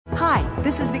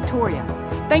this is Victoria.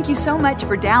 Thank you so much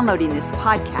for downloading this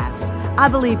podcast. I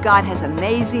believe God has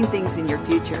amazing things in your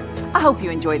future. I hope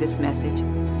you enjoy this message.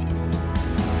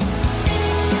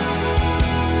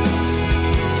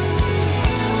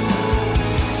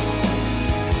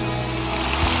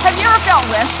 Have you ever felt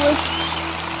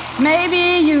restless?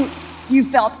 Maybe you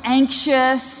felt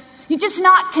anxious. You're just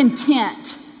not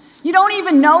content. You don't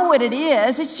even know what it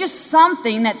is. It's just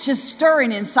something that's just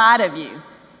stirring inside of you.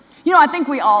 You know, I think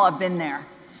we all have been there.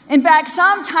 In fact,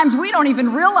 sometimes we don't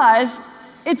even realize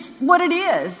it's what it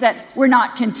is that we're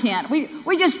not content. We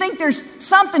just think there's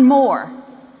something more,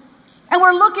 and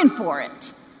we're looking for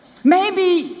it.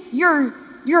 Maybe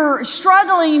you're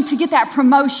struggling to get that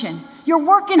promotion. You're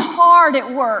working hard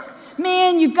at work.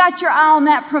 Man, you've got your eye on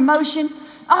that promotion.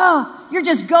 Oh, you're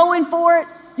just going for it.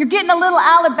 You're getting a little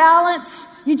out of balance.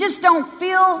 You just don't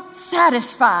feel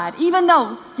satisfied, even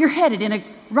though you're headed in a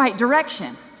right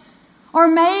direction. Or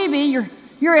maybe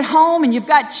you're at home and you've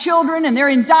got children and they're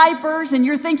in diapers and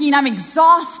you're thinking, I'm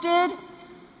exhausted.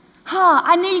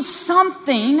 I need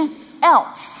something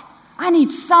else. I need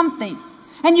something.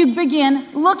 And you begin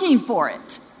looking for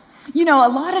it. You know,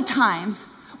 a lot of times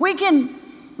we can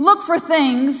look for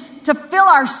things to fill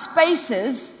our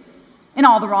spaces in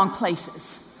all the wrong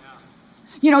places.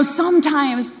 You know,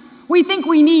 sometimes we think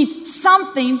we need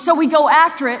something, so we go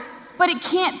after it, but it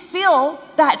can't fill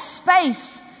that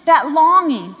space, that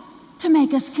longing to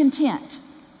make us content.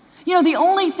 You know, the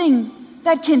only thing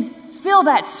that can fill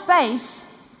that space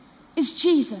is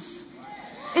Jesus.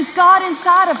 It's God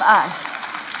inside of us.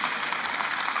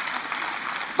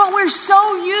 But we're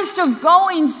so used to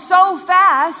going so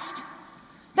fast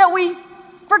that we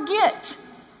forget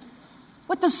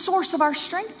what the source of our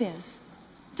strength is,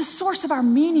 the source of our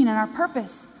meaning and our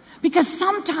purpose. Because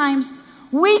sometimes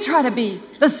we try to be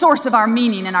the source of our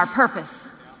meaning and our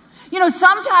purpose. You know,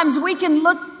 sometimes we can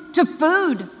look to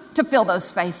food to fill those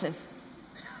spaces.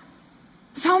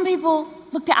 Some people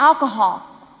look to alcohol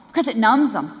because it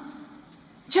numbs them.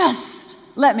 Just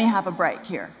let me have a break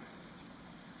here.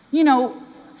 You know,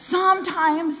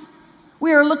 sometimes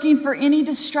we are looking for any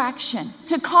distraction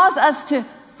to cause us to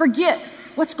forget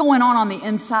what's going on the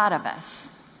inside of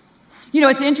us. You know,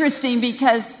 it's interesting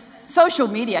because social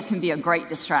media can be a great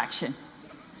distraction.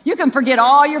 You can forget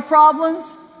all your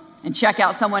problems and check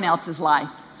out someone else's life.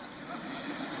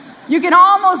 You can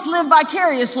almost live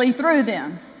vicariously through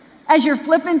them as you're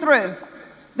flipping through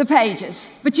the pages.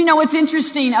 But you know what's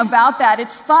interesting about that?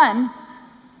 It's fun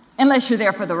unless you're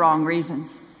there for the wrong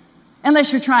reasons.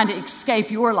 Unless you're trying to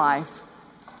escape your life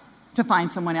to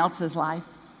find someone else's life.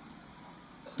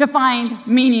 To find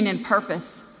meaning and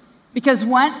purpose. Because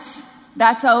once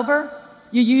that's over,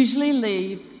 you usually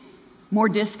leave more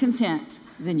discontent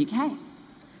than you came.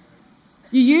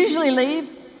 You usually leave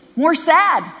more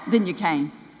sad than you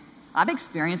came. I've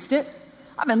experienced it.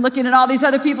 I've been looking at all these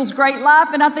other people's great life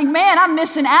and I think, man, I'm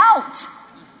missing out.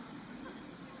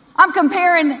 I'm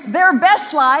comparing their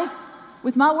best life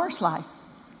with my worst life.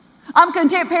 I'm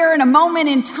comparing a moment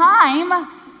in time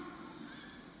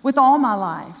with all my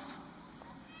life.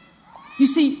 You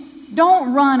see,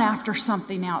 don't run after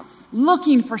something else,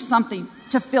 looking for something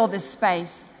to fill this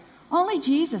space. Only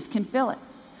Jesus can fill it.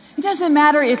 It doesn't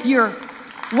matter if you're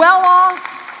well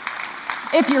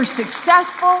off, if you're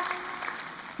successful,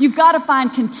 you've got to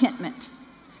find contentment.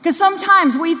 Because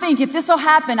sometimes we think if this will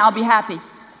happen, I'll be happy.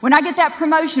 When I get that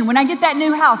promotion, when I get that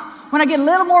new house, when I get a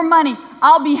little more money,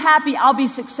 I'll be happy, I'll be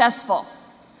successful.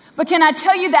 But can I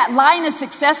tell you that line of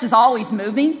success is always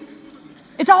moving?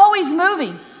 It's always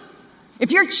moving.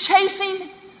 If you're chasing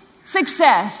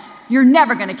success, you're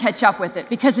never going to catch up with it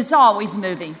because it's always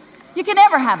moving. You can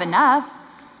never have enough.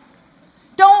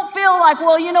 Don't feel like,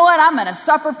 well, you know what? I'm going to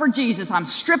suffer for Jesus. I'm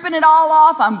stripping it all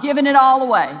off. I'm giving it all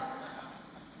away.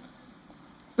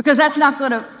 Because that's not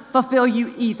going to fulfill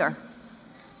you either.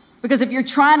 Because if you're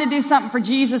trying to do something for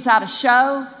Jesus out of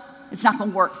show, it's not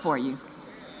going to work for you.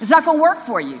 It's not going to work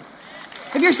for you.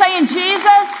 If you're saying,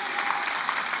 Jesus,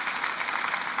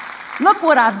 look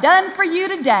what I've done for you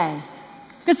today.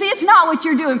 Because see, it's not what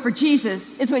you're doing for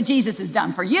Jesus. It's what Jesus has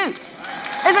done for you.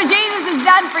 It's what Jesus has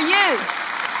done for you.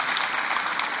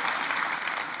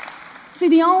 See,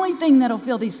 the only thing that'll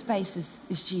fill these spaces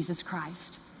is Jesus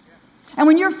Christ. And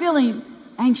when you're feeling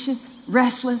anxious,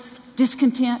 restless,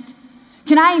 discontent,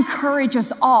 can I encourage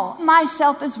us all,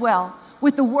 myself as well,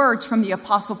 with the words from the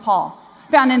Apostle Paul,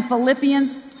 found in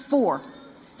Philippians 4.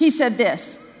 He said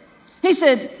this. He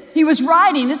said, he was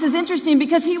writing, this is interesting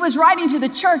because he was writing to the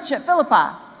church at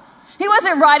Philippi. He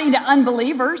wasn't writing to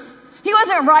unbelievers. He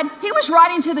was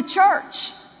writing to the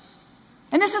church.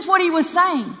 And this is what he was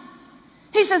saying.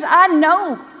 He says, I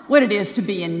know what it is to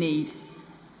be in need.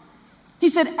 He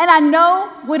said, and I know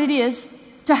what it is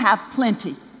to have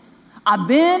plenty. I've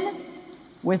been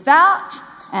without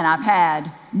and I've had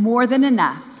more than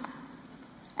enough.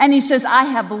 And he says, I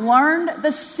have learned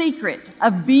the secret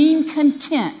of being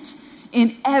content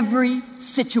in every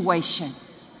situation.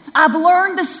 I've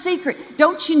learned the secret.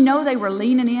 Don't you know they were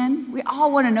leaning in? We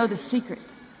all want to know the secret.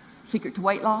 Secret to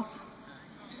weight loss.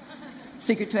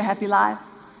 Secret to a happy life.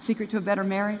 Secret to a better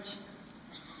marriage.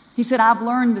 He said, I've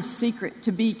learned the secret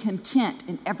to be content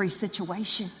in every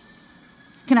situation.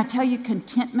 Can I tell you,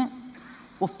 contentment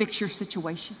will fix your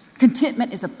situation?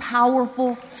 Contentment is a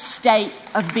powerful state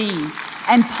of being.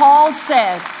 And Paul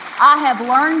said, I have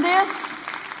learned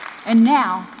this, and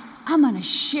now I'm going to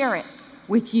share it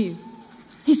with you.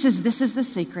 He says, this is the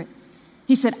secret.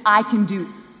 He said, I can do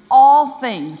all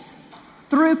things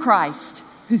through Christ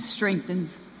who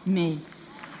strengthens me.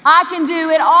 I can do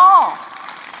it all.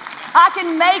 I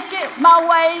can make it my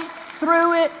way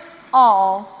through it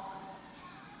all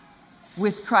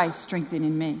with Christ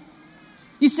strengthening me.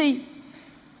 You see,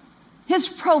 his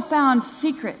profound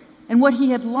secret and what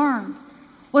he had learned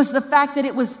was the fact that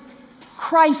it was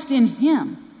Christ in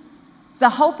him, the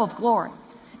hope of glory.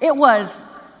 It was,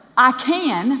 I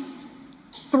can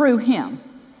through him.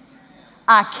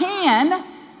 I can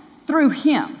through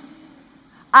him.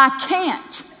 I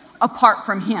can't apart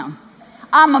from him.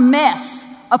 I'm a mess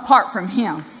apart from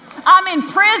him. I'm in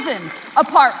prison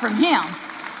apart from him.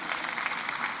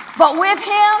 But with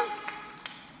him,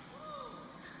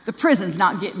 the prison's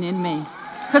not getting in me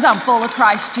because I'm full of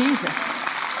Christ Jesus.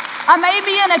 I may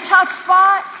be in a tough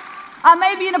spot. I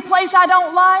may be in a place I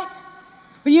don't like.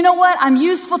 But you know what? I'm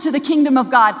useful to the kingdom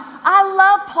of God. I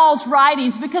love Paul's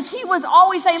writings because he was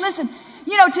always saying, listen,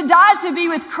 to die is to be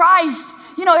with Christ.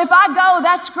 If I go,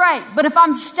 that's great. But if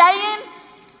I'm staying,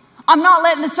 I'm not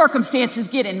letting the circumstances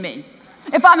get in me.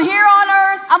 If I'm here on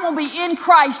earth, I'm going to be in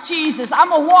Christ Jesus. I'm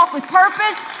going to walk with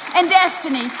purpose and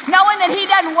destiny, knowing that he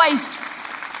doesn't waste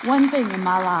one thing in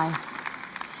my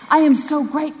life. I am so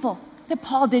grateful that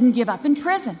Paul didn't give up in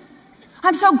prison.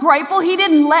 I'm so grateful he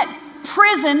didn't let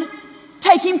prison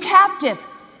take him captive.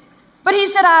 But he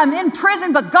said, I'm in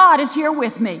prison, but God is here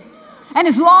with me. And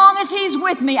as long as he's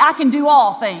with me, I can do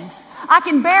all things. I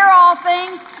can bear all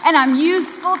things, and I'm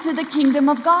useful to the kingdom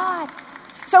of God.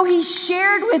 So he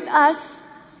shared with us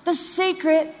the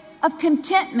secret of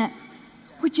contentment,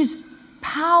 which is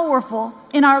powerful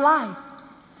in our life.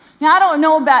 Now, I don't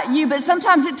know about you, but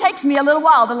sometimes it takes me a little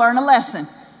while to learn a lesson.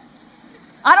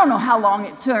 I don't know how long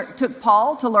it took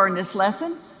Paul to learn this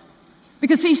lesson,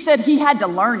 because he said he had to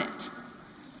learn it.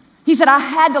 He said, I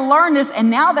had to learn this, and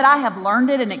now that I have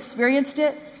learned it and experienced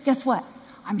it, guess what?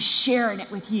 I'm sharing it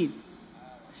with you.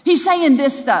 He's saying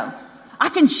this, though. I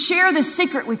can share this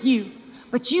secret with you,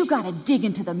 but you got to dig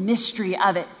into the mystery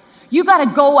of it. You got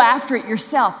to go after it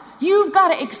yourself. You've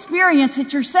got to experience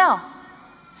it yourself.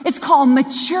 It's called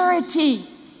maturity.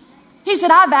 He said,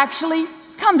 I've actually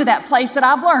come to that place that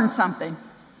I've learned something.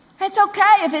 It's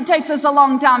okay if it takes us a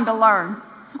long time to learn.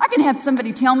 I can have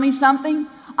somebody tell me something.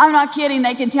 I'm not kidding.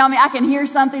 They can tell me. I can hear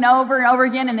something over and over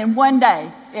again, and then one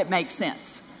day it makes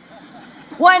sense.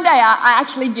 One day I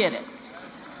actually get it.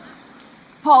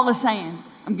 Paul is saying,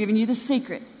 I'm giving you the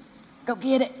secret. Go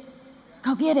get it.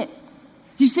 Go get it.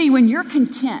 You see, when you're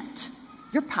content,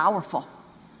 you're powerful.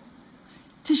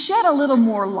 To shed a little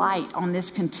more light on this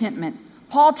contentment,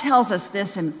 Paul tells us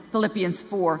this in Philippians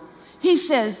 4. He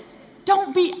says,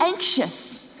 don't be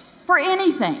anxious for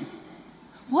anything.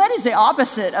 What is the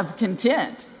opposite of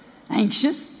content?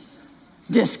 Anxious,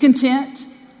 discontent,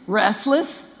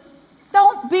 restless.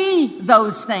 Don't be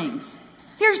those things.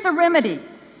 Here's the remedy.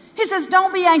 He says,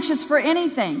 don't be anxious for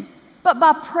anything, but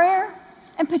by prayer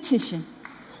and petition,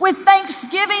 with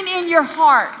thanksgiving in your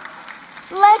heart,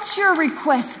 let your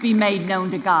requests be made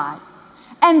known to God.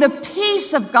 And the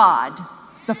peace of God,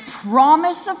 the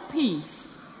promise of peace,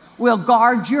 will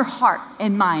guard your heart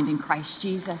and mind in Christ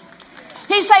Jesus.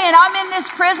 He's saying, I'm in this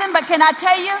prison, but can I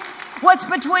tell you what's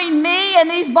between me and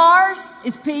these bars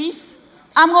is peace.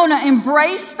 I'm going to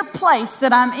embrace the place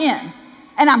that I'm in,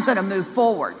 and I'm going to move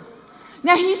forward.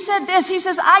 Now, he said this. He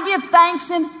says, I give thanks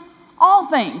in all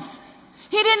things.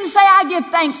 He didn't say I give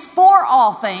thanks for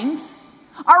all things.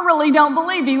 I really don't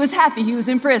believe he was happy he was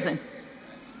in prison.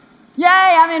 Yay,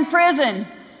 I'm in prison.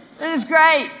 This is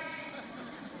great.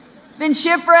 Been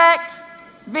shipwrecked,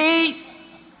 beat.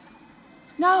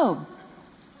 No.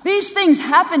 These things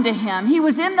happened to him. He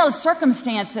was in those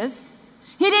circumstances.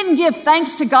 He didn't give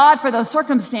thanks to God for those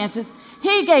circumstances.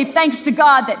 He gave thanks to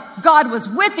God that God was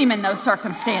with him in those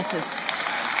circumstances.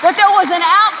 That there was an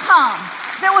outcome.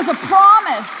 There was a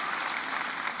promise.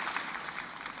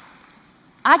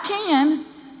 I can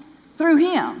through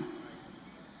him.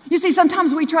 You see,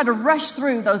 sometimes we try to rush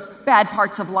through those bad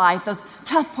parts of life, those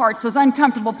tough parts, those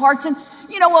uncomfortable parts. And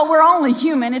you know what? We're only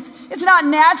human. It's not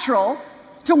natural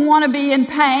to want to be in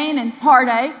pain and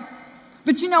heartache.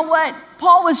 But you know what?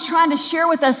 Paul was trying to share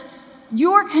with us,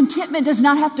 your contentment does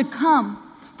not have to come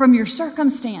from your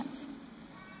circumstance.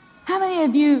 How many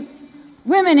of you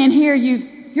women in here,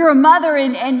 you're a mother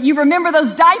and you remember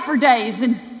those diaper days,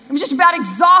 and it was just about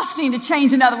exhausting to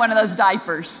change another one of those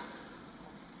diapers.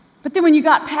 But then when you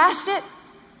got past it,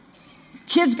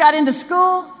 kids got into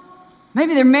school,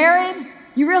 maybe they're married,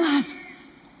 you realize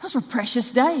those were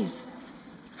precious days.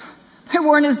 They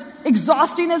weren't as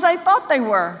exhausting as I thought they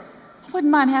were. I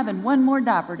wouldn't mind having one more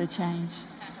diaper to change.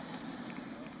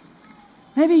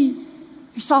 Maybe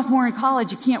you're sophomore in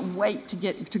college, you can't wait to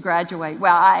get to graduate.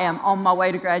 Well, I am on my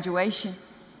way to graduation.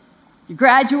 You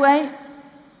graduate,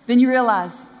 then you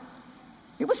realize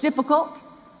it was difficult,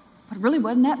 but it really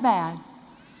wasn't that bad.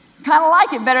 Kind of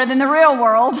like it better than the real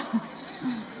world.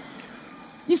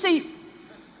 You see,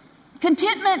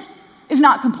 contentment is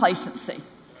not complacency.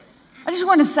 I just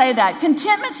want to say that.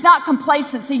 Contentment's not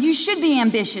complacency. You should be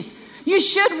ambitious. You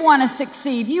should want to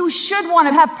succeed. You should want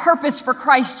to have purpose for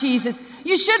Christ Jesus.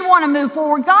 You should want to move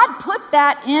forward. God put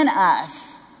that in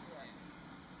us.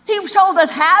 He told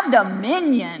us, have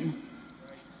dominion.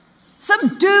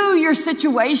 Subdue your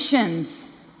situations.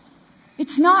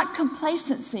 It's not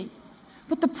complacency.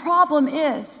 But the problem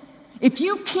is, if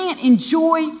you can't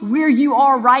enjoy where you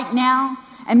are right now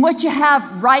and what you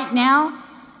have right now,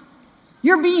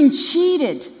 you're being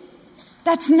cheated.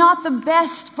 That's not the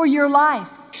best for your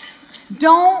life.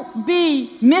 Don't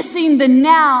be missing the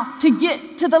now to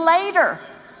get to the later.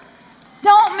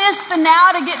 Don't miss the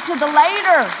now to get to the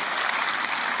later.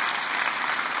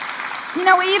 You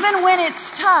know, even when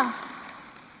it's tough,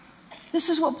 this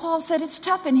is what Paul said, it's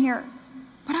tough in here.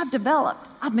 But I've developed,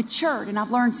 I've matured, and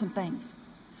I've learned some things.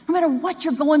 No matter what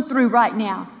you're going through right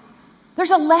now,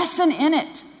 there's a lesson in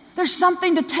it. There's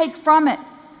something to take from it.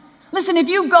 Listen, if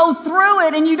you go through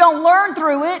it and you don't learn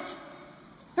through it,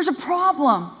 there's a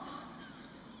problem.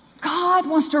 God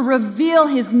wants to reveal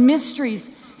His mysteries,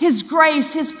 His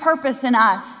grace, His purpose in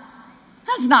us.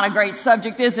 That's not a great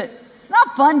subject, is it? It's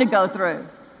not fun to go through.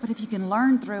 But if you can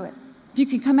learn through it, if you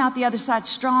can come out the other side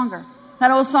stronger. That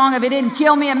old song of "It didn't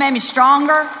kill me, it made me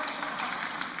stronger."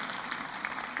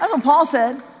 That's what Paul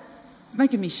said. It's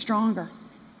making me stronger.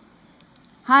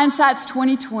 Hindsight's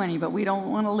 20/20, but we don't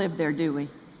want to live there, do we?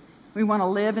 We want to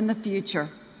live in the future.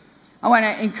 I want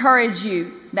to encourage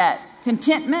you that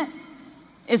contentment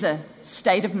is a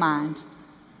state of mind.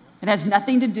 It has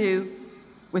nothing to do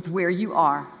with where you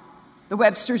are. The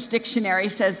Webster's Dictionary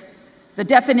says the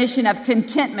definition of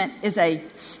contentment is a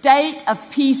state of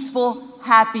peaceful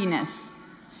happiness.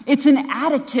 It's an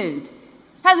attitude. It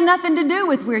has nothing to do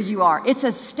with where you are. It's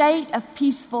a state of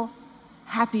peaceful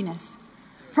happiness.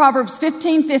 Proverbs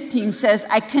 15:15 says,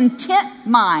 a content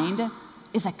mind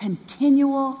is a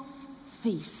continual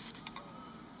feast.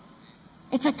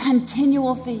 It's a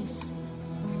continual feast.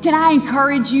 Can I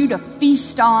encourage you to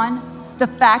feast on the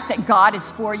fact that God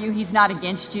is for you, He's not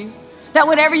against you? That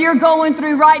whatever you're going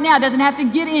through right now doesn't have to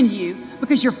get in you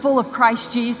because you're full of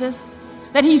Christ Jesus.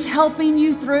 That He's helping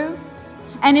you through.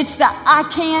 And it's the I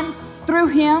can through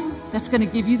Him that's going to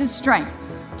give you the strength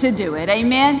to do it.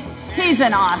 Amen? He's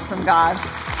an awesome God.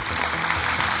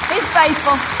 He's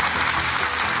faithful.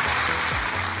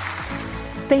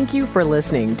 Thank you for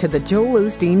listening to the Joel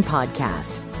Osteen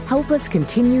Podcast. Help us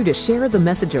continue to share the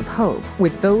message of hope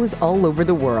with those all over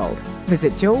the world.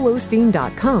 Visit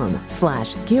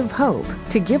joelosteen.com/give hope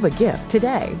to give a gift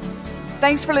today.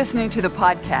 Thanks for listening to the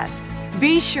podcast.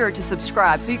 Be sure to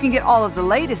subscribe so you can get all of the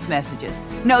latest messages.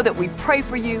 Know that we pray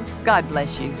for you. God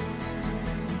bless you.